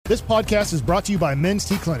This podcast is brought to you by Men's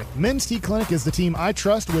T Clinic. Men's T Clinic is the team I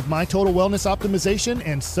trust with my total wellness optimization,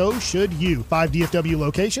 and so should you. 5 DFW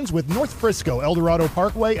locations with North Frisco, Eldorado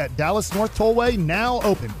Parkway at Dallas North Tollway now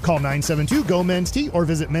open. Call 972-GO-MEN'S-T or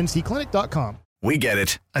visit mensteclinic.com. We get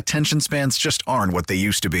it. Attention spans just aren't what they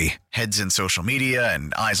used to be. Heads in social media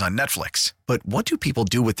and eyes on Netflix. But what do people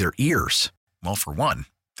do with their ears? Well, for one,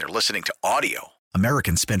 they're listening to audio.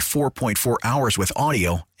 Americans spend 4.4 hours with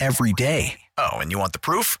audio every day. Oh, and you want the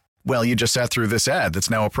proof? Well, you just sat through this ad that's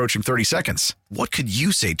now approaching 30 seconds. What could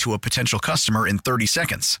you say to a potential customer in 30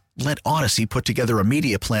 seconds? Let Odyssey put together a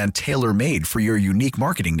media plan tailor-made for your unique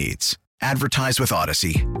marketing needs. Advertise with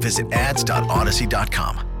Odyssey. Visit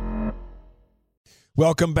ads.odyssey.com.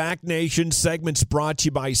 Welcome back, Nation. Segments brought to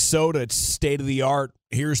you by Soda. It's state-of-the-art.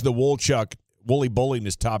 Here's the Woolchuck. Wooly Bully in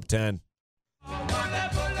his top 10.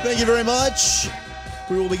 Thank you very much.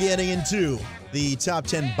 We will be getting into the top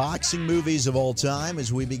 10 boxing movies of all time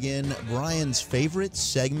as we begin Brian's favorite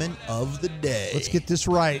segment of the day. Let's get this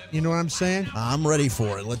right. You know what I'm saying? I'm ready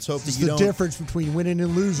for it. Let's hope that you don't... the difference between winning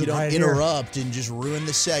and losing. You don't interrupt and just ruin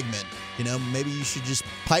the segment. You know, maybe you should just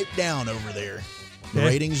pipe down over there. The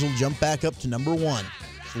ratings will jump back up to number 1.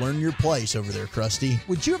 Just learn your place over there, Krusty.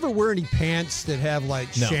 Would you ever wear any pants that have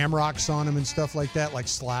like shamrocks on them and stuff like that, like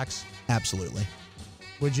slacks? Absolutely.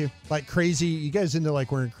 Would you? Like crazy? You guys into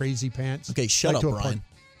like wearing crazy pants? Okay, shut up, Brian.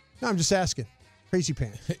 No, I'm just asking. Crazy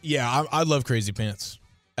pants. Yeah, I love crazy pants.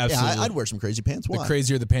 Absolutely. Yeah, I'd wear some crazy pants. Why? The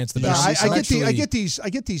crazier the pants, the better. I get these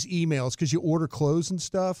emails because you order clothes and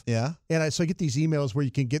stuff. Yeah. And so I get these emails where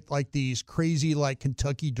you can get like these crazy like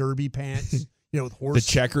Kentucky Derby pants. You know, with horse.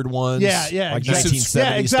 The checkered ones. Yeah, like exactly. 1970s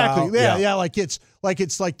Yeah, exactly. style. Yeah. Like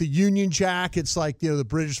it's like the Union Jack. It's like the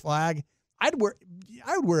British flag.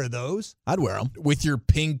 I would wear those. I'd wear them with your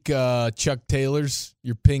pink Chuck Taylors,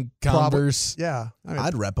 your pink Converse. Yeah,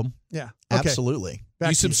 I'd rep them. Yeah, okay. Absolutely.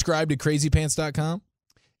 You subscribe to crazypants.com?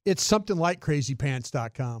 It's something like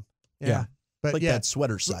crazypants.com. Yeah. But like that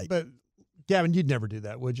sweater site. But Gavin, you'd never do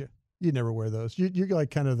that, would you? You'd never wear those. You're like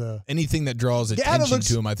kind of the anything that draws attention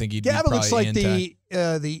to him. I think he'd be probably looks like anti.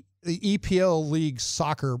 the EPL League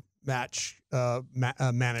soccer match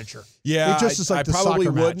manager. Yeah, it just is like I probably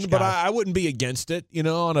wouldn't, but I I wouldn't be against it. You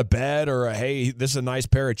know, on a bet or a hey, this is a nice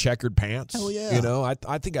pair of checkered pants. Hell yeah. You know, I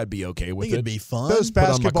think I'd be okay with it. It'd be fun. Those Put on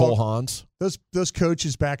my basketball, Cole Haans. Those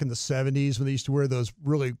coaches back in the 70s when they used to wear those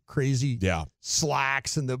really crazy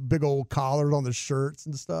slacks and the big old collars on the shirts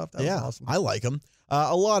and stuff. That was awesome. I like them.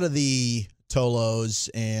 A lot of the Tolos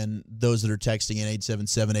and those that are texting in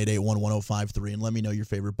 877-881-1053 and let me know your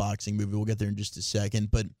favorite boxing movie. We'll get there in just a second,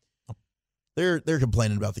 but they're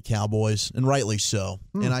complaining about the Cowboys, and rightly so.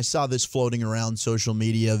 And I saw this floating around social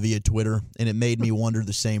media via Twitter, and it made me wonder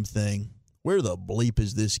the same thing. Where the bleep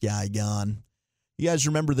is this guy gone? You guys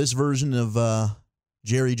remember this version of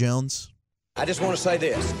Jerry Jones? I just want to say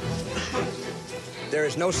this. There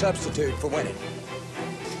is no substitute for winning.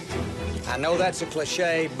 I know that's a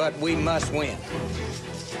cliche, but we must win.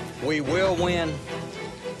 We will win.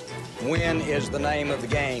 Win is the name of the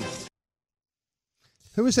game.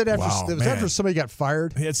 Who was that after? Was that after somebody got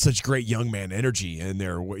fired? He had such great young man energy in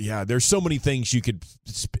there. Yeah, there's so many things you could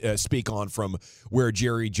speak on from where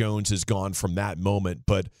Jerry Jones has gone from that moment.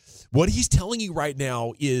 But what he's telling you right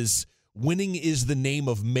now is winning is the name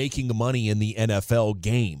of making money in the NFL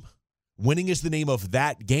game. Winning is the name of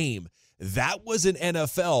that game. That was an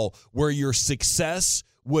NFL where your success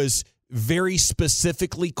was very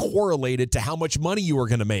specifically correlated to how much money you were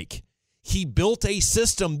going to make. He built a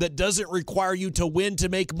system that doesn't require you to win to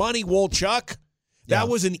make money, Woolchuck. That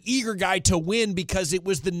was an eager guy to win because it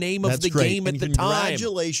was the name of the game at the time.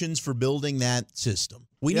 Congratulations for building that system.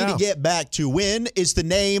 We need to get back to win is the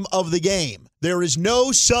name of the game. There is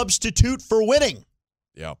no substitute for winning.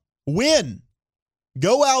 Yeah. Win.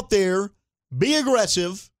 Go out there, be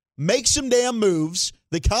aggressive, make some damn moves.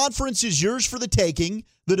 The conference is yours for the taking.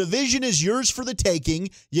 The division is yours for the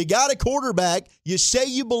taking. You got a quarterback you say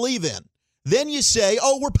you believe in. Then you say,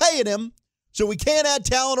 oh, we're paying him, so we can't add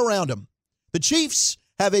talent around him. The Chiefs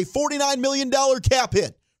have a $49 million cap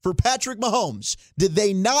hit for Patrick Mahomes. Did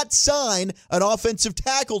they not sign an offensive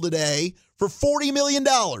tackle today for $40 million?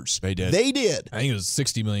 They did. They did. I think it was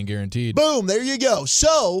 $60 million guaranteed. Boom, there you go.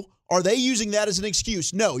 So are they using that as an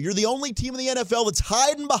excuse? No, you're the only team in the NFL that's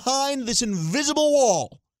hiding behind this invisible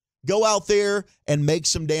wall. Go out there and make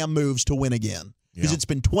some damn moves to win again. Because it's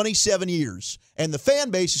been 27 years, and the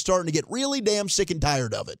fan base is starting to get really damn sick and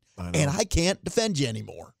tired of it. And I can't defend you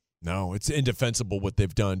anymore. No, it's indefensible what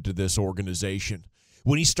they've done to this organization.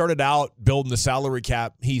 When he started out building the salary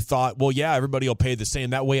cap, he thought, well, yeah, everybody will pay the same.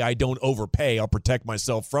 That way I don't overpay. I'll protect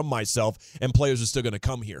myself from myself, and players are still going to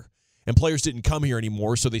come here. and players didn't come here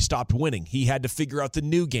anymore, so they stopped winning. He had to figure out the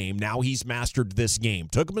new game. Now he's mastered this game.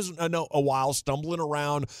 Took him a while, stumbling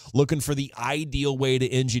around, looking for the ideal way to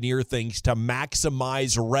engineer things to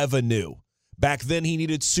maximize revenue. Back then, he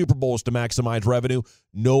needed Super Bowls to maximize revenue.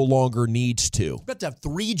 No longer needs to. We've got to have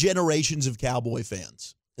 3 generations of Cowboy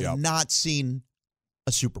fans that have not seen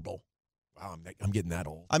a Super Bowl. Wow, I'm getting that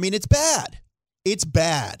old. I mean, it's bad. It's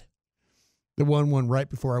bad. The one right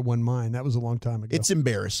before I won mine. That was a long time ago. It's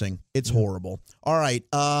embarrassing. It's horrible. All right.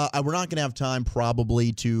 We're not going to have time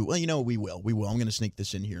probably to, well, you know, we will. I'm going to sneak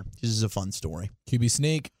this in here. This is a fun story. QB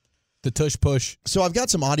sneak, the tush push. So I've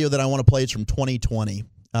got some audio that I want to play. It's from 2020,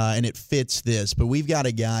 and it fits this. But we've got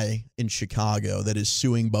a guy in Chicago that is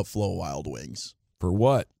suing Buffalo Wild Wings. For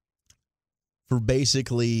what? For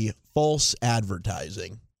basically false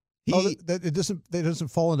advertising. It doesn't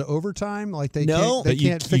fall into overtime? Like they No.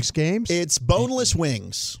 can't fix games? It's boneless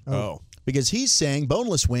wings. Oh. Because he's saying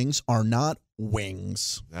boneless wings are not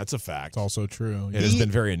wings. That's a fact. It's also true. It has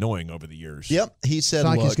been very annoying over the years. Yep. He said, It's not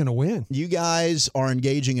like look, he's going to win. you guys are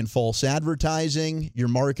engaging in false advertising. You're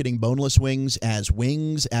marketing boneless wings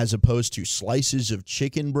as opposed to slices of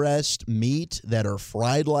chicken breast meat that are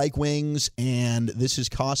fried like wings. And this has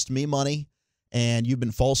cost me money. And you've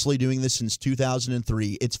been falsely doing this since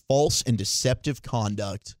 2003. It's false and deceptive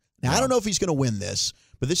conduct. Now, I don't know if he's going to win this,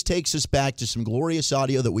 but this takes us back to some glorious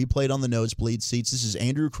audio that we played on the nosebleed seats. This is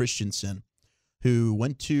Andrew Christensen, who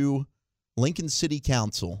went to Lincoln City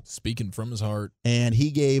Council. Speaking from his heart. And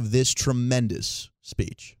he gave this tremendous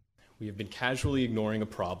speech. We have been casually ignoring a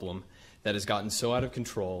problem that has gotten so out of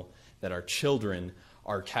control that our children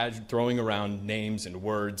are throwing around names and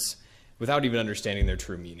words without even understanding their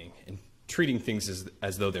true meaning and treating things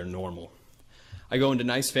as though they're normal. I go into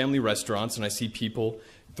nice family restaurants and I see people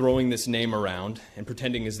throwing this name around and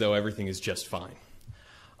pretending as though everything is just fine.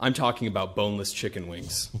 I'm talking about boneless chicken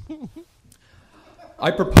wings.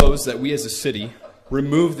 I propose that we as a city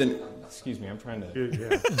remove the... Excuse me, I'm trying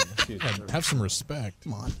to... Have some respect.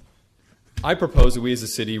 Come on. I propose that we as a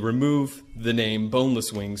city remove the name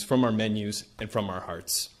boneless wings from our menus and from our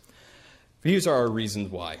hearts. These are our reasons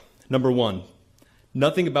why. Number 1,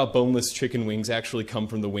 nothing about boneless chicken wings actually come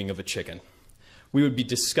from the wing of a chicken. We would be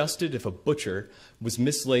disgusted if a butcher was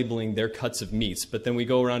mislabeling their cuts of meats, but then we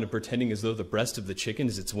go around and pretending as though the breast of the chicken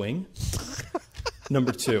is its wing.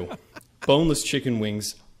 Number 2, boneless chicken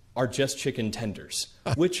wings are just chicken tenders,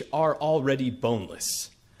 which are already boneless.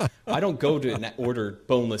 I don't go to and order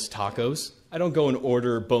boneless tacos. I don't go and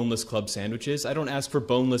order boneless club sandwiches. I don't ask for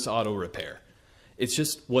boneless auto repair. It's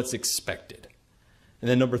just what's expected. And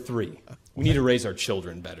then number 3, we need to raise our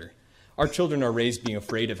children better. Our children are raised being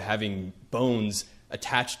afraid of having bones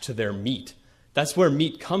attached to their meat. That's where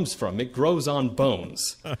meat comes from. It grows on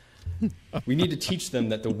bones. We need to teach them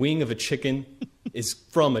that the wing of a chicken is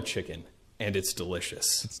from a chicken, and it's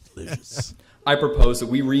delicious. It's delicious. I propose that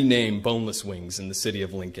we rename boneless wings in the city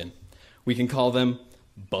of Lincoln. We can call them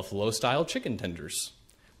buffalo-style chicken tenders.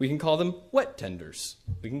 We can call them wet tenders.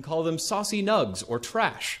 We can call them saucy nugs or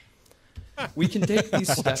trash. We can take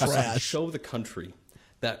these steps to show the country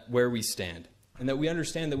that where we stand and that we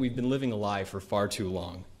understand that we've been living a lie for far too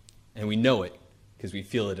long. And we know it because we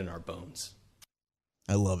feel it in our bones.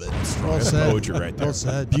 I love it. Well said. Poetry right there. Well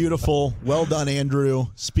said. Beautiful. Well done, Andrew.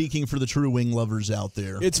 Speaking for the true wing lovers out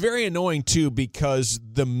there. It's very annoying, too, because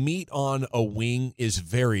the meat on a wing is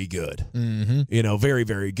very good. Mm-hmm. You know, very,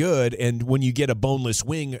 very good. And when you get a boneless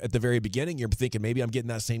wing at the very beginning, you're thinking maybe I'm getting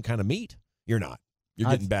that same kind of meat. You're not. You're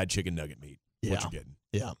getting bad chicken nugget meat. Yeah. What you're getting.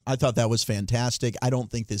 Yeah, I thought that was fantastic. I don't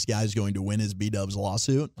think this guy's going to win his B-Dubs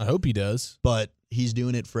lawsuit, I hope he does. but he's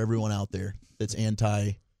doing it for everyone out there that's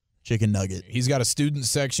anti-chicken nugget. He's got a student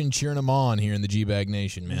section cheering him on here in the G-Bag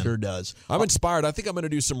Nation, man. Sure does. I'm inspired. I think I'm going to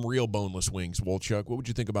do some real boneless wings, Wolchuk. What would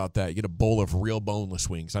you think about that? You get a bowl of real boneless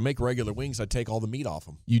wings. I make regular wings. I take all the meat off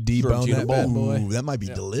them. You debone that bad boy. Ooh, that might be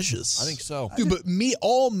delicious. I think so. Dude, but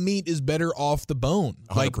all meat is better off the bone.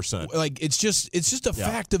 100%. Like it's just a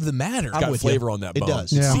fact of the matter. It's got flavor on that It bone.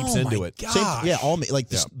 does. It Yeah. seeps Oh into my it. gosh. all meat, like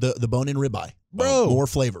the bone-in ribeye. Bro. More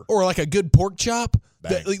flavor. Or like a good pork chop.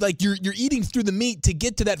 Bang. Like you're eating through the meat to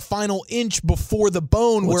get to that final inch before the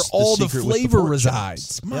bone What's where all the the secret with the flavor pork resides.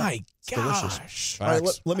 chops? My delicious. gosh. All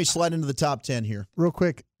right, let me slide into the top 10 here. Real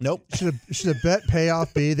quick. Nope. Should a bet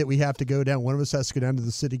payoff be that we have to go down? One of us has to go down to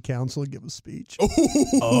the city council and give a speech.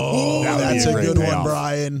 Oh, That would that's be a a great good one, payoff.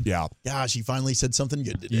 Brian. Yeah. Gosh, he finally said something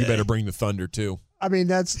good today. You better bring the thunder, too. I mean,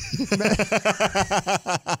 that's.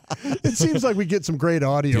 It seems like we get some great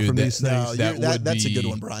audio Dude, from that- these things. No, That that's a would good be-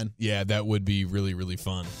 one, Brian. Yeah, that would be really, really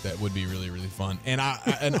fun. That would be really, really fun. And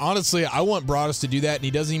and honestly, I want Broadus to do that, and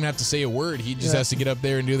he doesn't even have to say a word. He just has to get up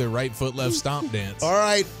there and do the right foot, left stomp dance. All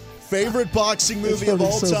right, Favorite boxing movie It's of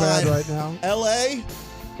all so time. bad right now. L.A.,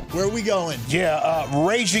 where are we going? Yeah,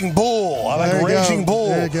 Raging Bull. I like Raging Bull.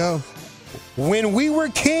 There you go. When We Were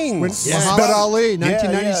Kings. Muhammad Ali,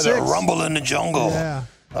 1996. Yeah, the Rumble in the Jungle. Yeah.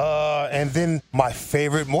 And then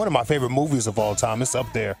one of my favorite movies of all time, it's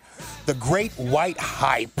up there, The Great White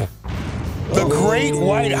Hype. The Great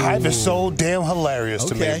White Hype is so damn hilarious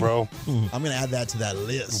to me, bro. I'm going to add that to that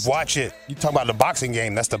list. Watch it. You talk about the boxing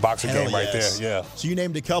game. That's the boxing Hell game right yes. there. Yeah. So you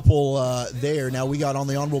named a couple there. Now we got on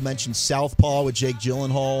the honorable mention Southpaw with Jake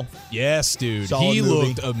Gyllenhaal. Yes, dude. Solid he movie.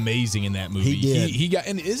 looked amazing in that movie. He did. He got,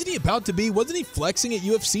 and isn't he about to be? Wasn't he flexing at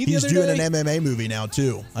UFC the He's other doing day? an MMA movie now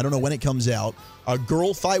too. I don't know when it comes out. A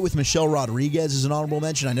Girl Fight with Michelle Rodriguez is an honorable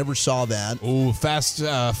mention. I never saw that. Oh, Fast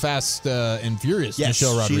and Furious. Yes,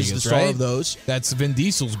 Michelle Rodriguez, she's the star right? of those. That's Vin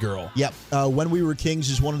Diesel's girl. Yep. When We Were Kings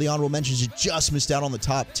is one of the honorable mentions. It just missed out on the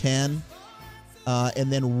top 10.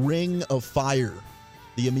 And then Ring of Fire,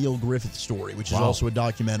 the Emil Griffith story, which is also a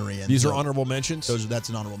documentary. And These are honorable mentions? That's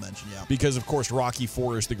an honorable mention, yeah. Because, of course, Rocky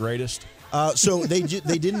IV is the greatest. So they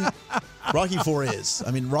didn't. Rocky IV is.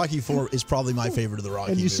 I mean, Rocky IV is probably my favorite of the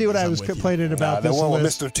Rocky. And you see what movies. I I'm was with you. complaining about the this one with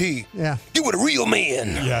list. Mr. T. Yeah. You were the real man.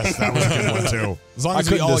 Yes, that was a good one, too. As long I as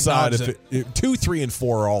we couldn't all decide acknowledge if 2, 3, and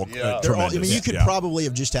 4 are all They're all, tremendous. I mean, you could probably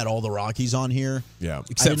have just had all the Rockies on here. Yeah.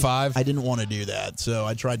 Except 5. I didn't want to do that, so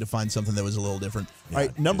I tried to find something that was a little different. All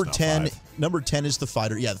right, number not 10. 5. Number 10 is The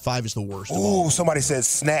Fighter. Yeah, 5 is the worst. Of all. Ooh, somebody said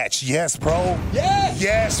Snatch. Yes, bro. Yes!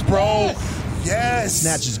 Yes, bro. Yes.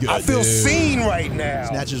 Snatch is good. I feel dude. seen right now.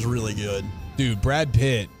 Snatch is really good. Dude, Brad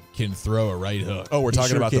Pitt can throw a right hook. Oh, we're talking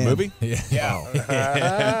sure about can. the movie? Yeah.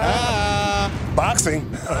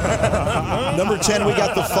 Boxing. Number 10, we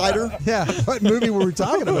got The Fighter. Yeah. What movie were we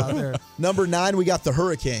talking about there? Number 9, we got The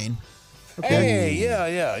Hurricane. Hey,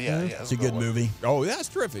 yeah. It's a good movie. Oh, that's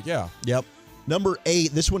terrific, yeah. Yep. Number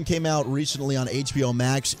 8, this one came out recently on HBO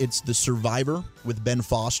Max. It's The Survivor with Ben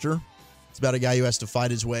Foster. It's about a guy who has to fight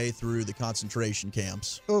his way through the concentration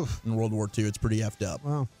camps in World War II. It's pretty effed up.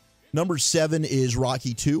 Wow. Number 7 is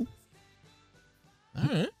Rocky 2. All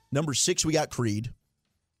right. Number 6, we got Creed.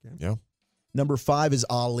 Yeah. Number 5 is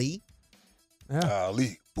Ali.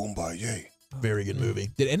 Ali, Boombaye. Very good movie.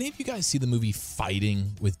 Did any of you guys see the movie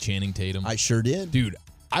Fighting with Channing Tatum? I sure did. Dude,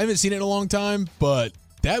 I haven't seen it in a long time, but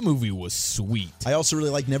that movie was sweet. I also really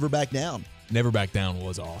like Never Back Down. Never Back Down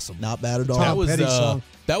was awesome. Not bad at all.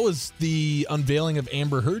 That was the unveiling of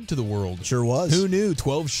Amber Heard to the world. Sure was. Who knew?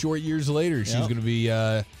 12 short years later, she was going to be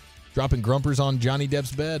dropping grumpers on Johnny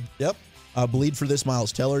Depp's bed. Yep. Bleed for This,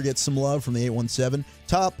 Miles Teller gets some love from the 817.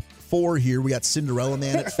 Top 4 here, we got Cinderella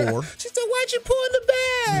Man at 4. She said, why'd you pull the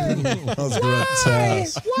bag? That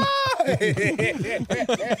was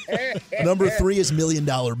great. Number 3 is $1 Million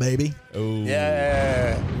Baby. Oh.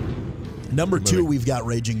 Yeah. Number 2, we've got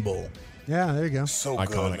Raging Bull. Yeah, there you go. So Iconic.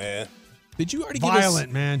 good, man. Did you already Violent, give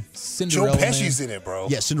us man. Joe Cinderella Pesci's Man? in it, bro.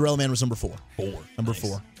 Yeah, Cinderella Man was number 4. Number Nice.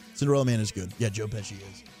 4. Cinderella Man is good. Yeah, Joe Pesci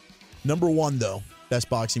is. Number 1, though, best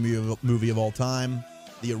boxing movie of all time,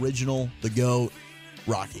 the original, the GOAT,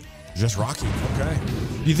 Rocky. Just Rocky. Okay.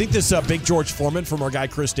 Do you think this Big George Foreman from our guy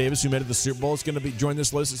Chris Davis, who made it to the Super Bowl, is going to join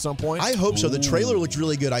this list at some point? I hope so. The trailer looked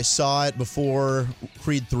really good. I saw it before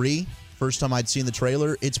Creed 3. First time I'd seen the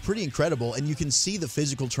trailer. It's pretty incredible, and you can see the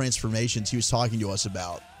physical transformations he was talking to us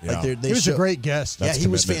about. Yeah. Like they He was a great guest. Yeah, he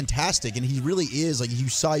was commitment. fantastic, and he really is. Like, you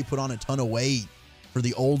saw he put on a ton of weight for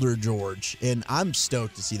the older George, and I'm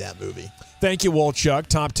stoked to see that movie. Thank you, Walchuk.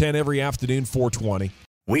 Top 10 every afternoon, 420.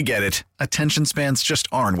 We get it. Attention spans just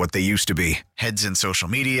aren't what they used to be. Heads in social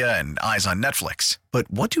media and eyes on Netflix.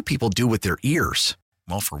 But what do people do with their ears?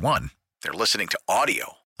 Well, for one, they're listening to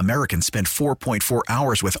audio. Americans spend 4.4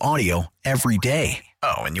 hours with audio every day.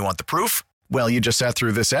 Oh, and you want the proof? Well, you just sat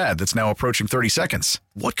through this ad that's now approaching 30 seconds.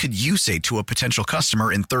 What could you say to a potential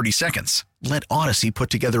customer in 30 seconds? Let Odyssey put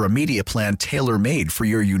together a media plan tailor-made for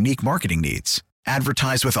your unique marketing needs.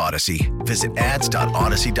 Advertise with Odyssey. Visit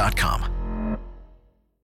ads.odyssey.com.